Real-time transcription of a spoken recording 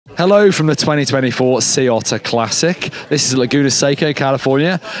Hello from the 2024 Sea Otter Classic. This is Laguna Seca,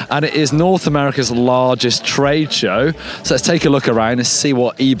 California, and it is North America's largest trade show. So let's take a look around and see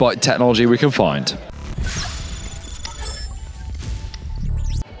what e-bike technology we can find.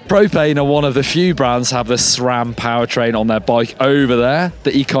 Propain are one of the few brands to have the SRAM powertrain on their bike over there,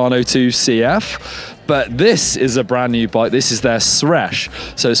 the Econo 2 CF. But this is a brand new bike. This is their Sresh.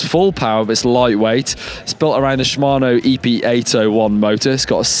 So it's full power, but it's lightweight. It's built around the Shimano EP801 motor. It's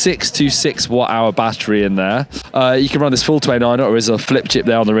got a 626 watt-hour battery in there. You can run this full 29, or there's a flip chip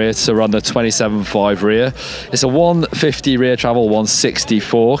there on the rear to run the 27.5 rear. It's a 150 rear travel, 160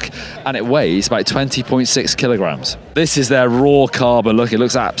 fork, and it weighs about 20.6 kilograms. This is their raw carbon look. It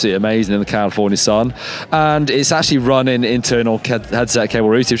looks absolutely amazing in the California sun. And it's actually running internal headset cable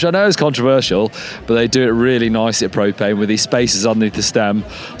routing, which I know is controversial, but they do it really nice at Propain with these spaces underneath the stem,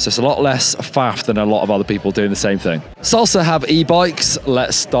 so it's a lot less faff than a lot of other people doing the same thing. Salsa have e-bikes.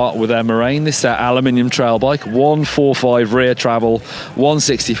 Let's start with their Moraine. This is their aluminium trail bike, 145 rear travel,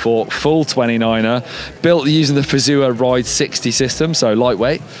 160 fork, full 29er, built using the Fazua Ride 60 system, so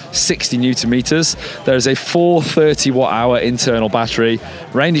lightweight, 60 newton meters. There's a 430 watt-hour internal battery,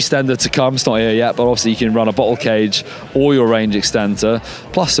 range extender to come. It's not here yet, but obviously you can run a bottle cage or your range extender,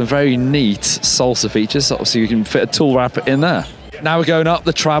 plus some very neat Salsa features. Obviously you can fit a tool wrap in there. Now we're going up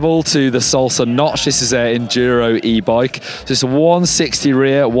the travel to the Salsa notch. This is their Enduro e-bike. So it's a 160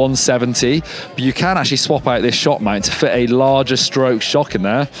 rear, 170, but you can actually swap out this shock mount to fit a larger stroke shock in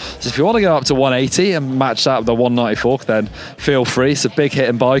there. So if you want to go up to 180 and match that with the 190 fork, then feel free. It's a big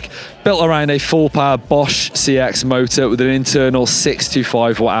hitting bike, built around a full power Bosch CX motor with an internal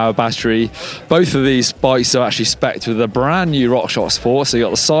 625 watt-hour battery. Both of these bikes are actually spec'd with a brand new RockShox support. So you got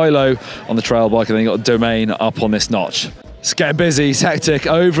the silo on the trail bike, and then you got the domain up on this notch. It's getting busy, it's hectic.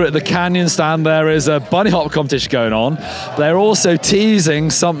 Over at the Canyon stand, there is a Bunnyhop competition going on. They're also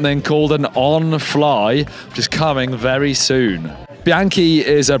teasing something called an on-fly, which is coming very soon. Bianchi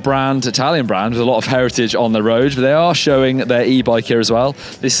is a brand, Italian brand, with a lot of heritage on the road, but they are showing their e-bike here as well.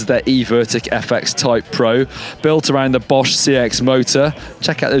 This is their E-vertic FX Type Pro, built around the Bosch CX motor.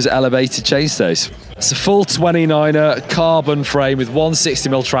 Check out those elevated chainstays. It's a full 29er carbon frame with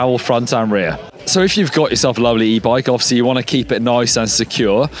 160mm travel front and rear. So if you've got yourself a lovely e-bike, obviously you want to keep it nice and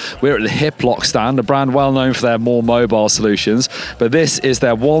secure. We're at the Hiplok stand, a brand well known for their more mobile solutions, but this is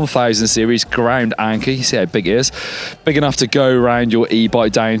their 1000 series ground anchor. You see how big it is? Big enough to go around your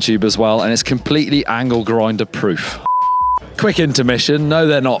e-bike down tube as well, and it's completely angle grinder proof. Quick intermission. No,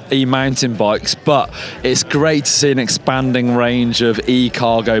 they're not e-mountain bikes, but it's great to see an expanding range of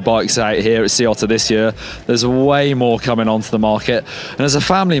e-cargo bikes out here at Sea Otter this year. There's way more coming onto the market, and as a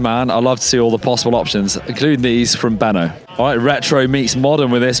family man, I love to see all the possible options, including these from Benno. All right, retro meets modern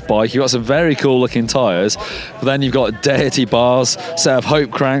with this bike. You've got some very cool looking tyres, but then you've got deity bars, set of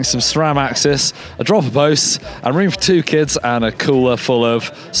hope cranks, some SRAM axis, a dropper post, and room for 2 kids and a cooler full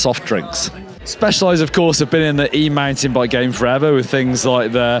of soft drinks. Specialized, of course, have been in the e-mountain bike game forever with things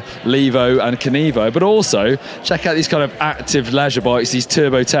like the Levo and Canevo, but also check out these kind of active leisure bikes, these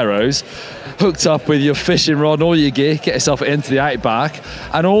turbo Terros, hooked up with your fishing rod and all your gear, get yourself into the outback,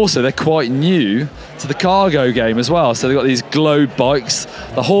 and also they're quite new to the cargo game as well. So they've got these globe bikes,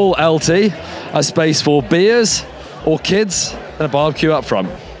 the Hall LT, a space for beers or kids, and a barbecue up front.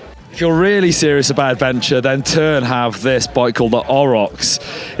 If you're really serious about adventure, then Tern have this bike called the Orox.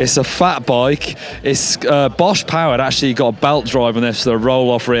 It's a fat bike. It's Bosch powered, actually got a belt drive on this, the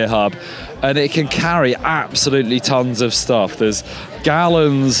roll-off rear hub, and it can carry absolutely tons of stuff. There's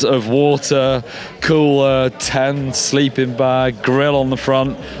gallons of water, cooler, tent, sleeping bag, grill on the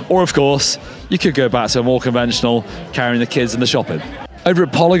front, or of course, you could go back to a more conventional, carrying the kids and the shopping. Over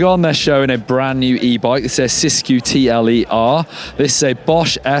at Polygon, they're showing a brand new e-bike. This is a Siskiu TLE-R. This is a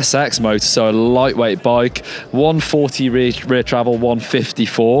Bosch SX motor, so a lightweight bike, 140 rear travel, 150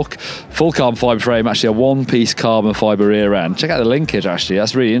 fork, full carbon fibre frame, actually a one-piece carbon fibre rear end. Check out the linkage, actually,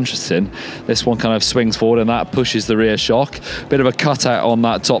 that's really interesting. This one kind of swings forward and that pushes the rear shock. Bit of a cutout on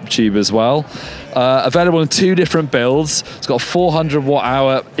that top tube as well. Available in 2 different builds. It's got a 400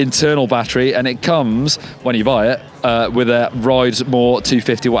 watt-hour internal battery, and it comes, when you buy it, with a Ride More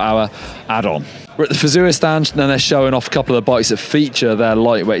 250 watt-hour add-on. We're at the Fazua stand, and they're showing off a couple of the bikes that feature their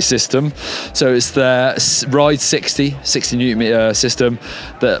lightweight system. So it's their Ride 60 Newton meter system.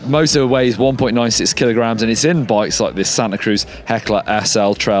 The motor weighs 1.96 kilograms, and it's in bikes like this Santa Cruz Heckler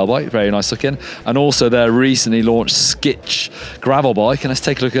SL trail bike, very nice looking, and also their recently launched Skitch gravel bike. And let's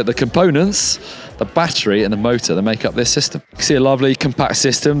take a look at the components, the battery and the motor that make up this system. You can see a lovely compact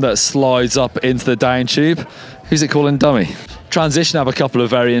system that slides up into the down tube. Who's it calling dummy? Transition have a couple of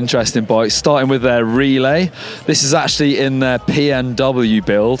very interesting bikes, starting with their Relay. This is actually in their PNW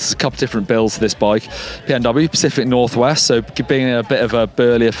build. There's a couple of different builds to this bike. PNW, Pacific Northwest, so being a bit of a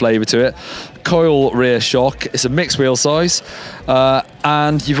burlier flavour to it. Coil rear shock. It's a mixed wheel size,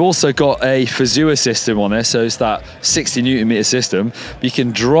 and you've also got a Fazua system on this, so it's that 60 Newton meter system. You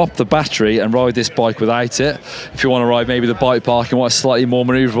can drop the battery and ride this bike without it if you want to ride maybe the bike park and want a slightly more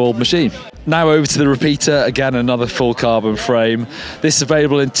manoeuvrable machine. Now over to the repeater, again another full carbon frame. This is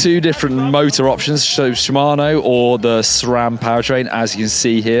available in two different motor options, so Shimano or the SRAM powertrain, as you can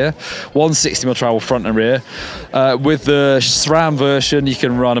see here. 160mm travel front and rear. With the SRAM version, you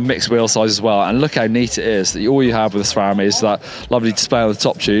can run a mixed wheel size as well, and look how neat it is. That all you have with the SRAM is that lovely display on the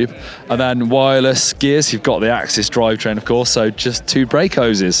top tube, and then wireless gears. You've got the Axis drivetrain, of course, so just two brake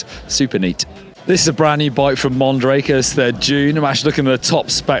hoses. Super neat. This is a brand new bike from Mondraker. It's their Dune. I'm actually looking at the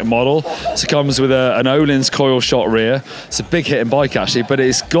top spec model. So it comes with an Öhlins coil shot rear. It's a big hitting bike actually, but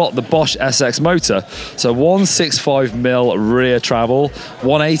it's got the Bosch SX motor. So 165mm rear travel,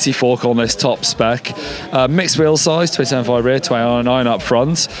 180 fork on this top spec. Mixed wheel size, 27.5 rear, 29 up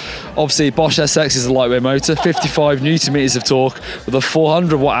front. Obviously Bosch SX is a lightweight motor, 55 Newton meters of torque with a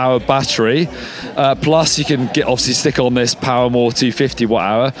 400 watt hour battery. Plus you can obviously stick on this Powermore 250 watt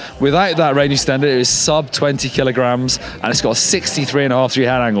hour. Without that range extender, it is sub 20 kilograms, and it's got a 63.5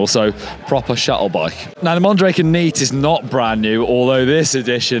 head angle, so proper shuttle bike. Now the Mondraker Neat is not brand new, although this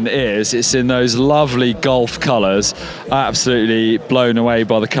edition is. It's in those lovely Golf colours. Absolutely blown away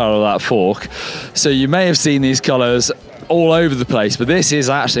by the colour of that fork. So you may have seen these colours all over the place, but this is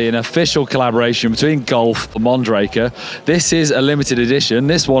actually an official collaboration between Golf and Mondraker. This is a limited edition.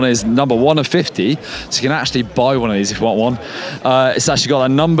 This one is number 1 of 50, so you can actually buy one of these if you want one. It's actually got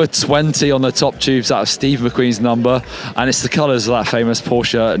a number 20 on the top tubes out of Steve McQueen's number, and it's the colours of that famous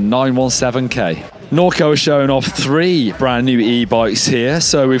Porsche 917K. Norco is showing off 3 brand new e-bikes here.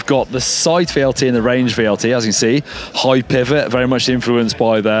 So we've got the side VLT and the range VLT, as you can see. High pivot, very much influenced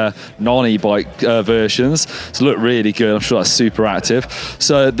by their non-e-bike versions. So look really good. I'm sure that's super active.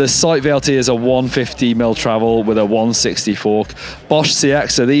 So the side VLT is a 150mm travel with a 160 fork. Bosch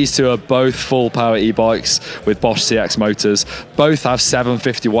CX, so these two are both full power e-bikes with Bosch CX motors. Both have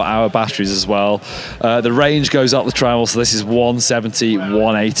 750 watt hour batteries as well. The range goes up the travel, so this is 170,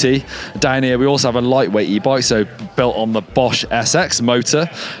 180. Down here we also have a lightweight e-bike, so built on the Bosch SX motor,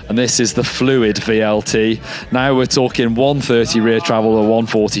 and this is the Fluid VLT. Now we're talking 130 rear travel, a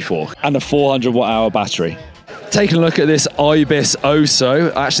 140 fork, and a 400 watt hour battery. Taking a look at this Ibis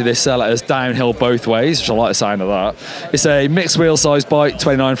Oso, actually they sell it as downhill both ways, which I like the sound of that. It's a mixed wheel size bike,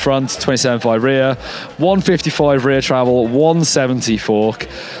 29 front, 27.5 rear, 155 rear travel, 170 fork.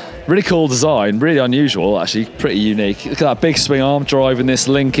 Really cool design, really unusual actually, pretty unique. Look at that big swing arm driving this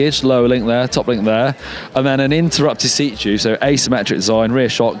linkage, lower link there, top link there, and then an interrupted seat tube, so asymmetric design, rear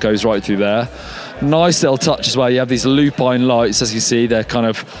shock goes right through there. Nice little touch as well, you have these lupine lights, as you see, they're kind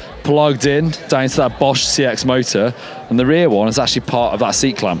of plugged in down to that Bosch CX motor, and the rear one is actually part of that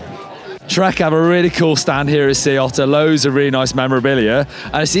seat clamp. Trek have a really cool stand here at Sea Otter, loads of really nice memorabilia,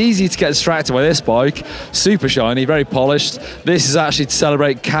 and it's easy to get distracted by this bike. Super shiny, very polished. This is actually to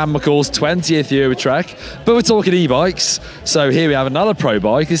celebrate Cam McCall's 20th year with Trek, but we're talking e-bikes. So here we have another pro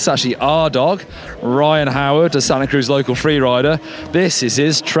bike. This is actually our dog, Ryan Howard, a Santa Cruz local freerider. This is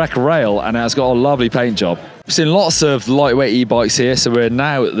his Trek Rail, and it has got a lovely paint job. We've seen lots of lightweight e-bikes here, so we're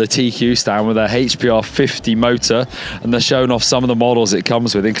now at the TQ stand with their HPR 50 motor, and they're showing off some of the models it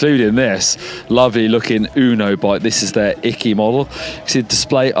comes with, including this lovely looking Unno bike. This is their Ikki model. You can see the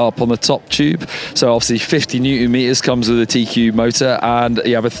display up on the top tube. So obviously 50 Newton meters comes with a TQ motor, and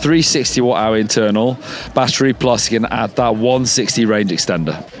you have a 360 watt hour internal battery, plus you can add that 160 range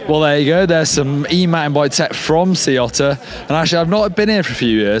extender. Well, there you go. There's some e-mountain bike tech from Sea Otter, and actually I've not been here for a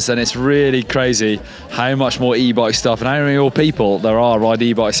few years, and it's really crazy how much more e-bike stuff and how many more people there are riding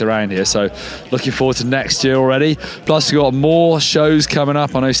e-bikes around here. So looking forward to next year already. Plus we've got more shows coming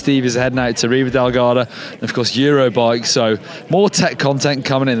up. I know Steve is heading out to Riva del Garda and of course Eurobike, so more tech content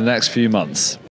coming in the next few months.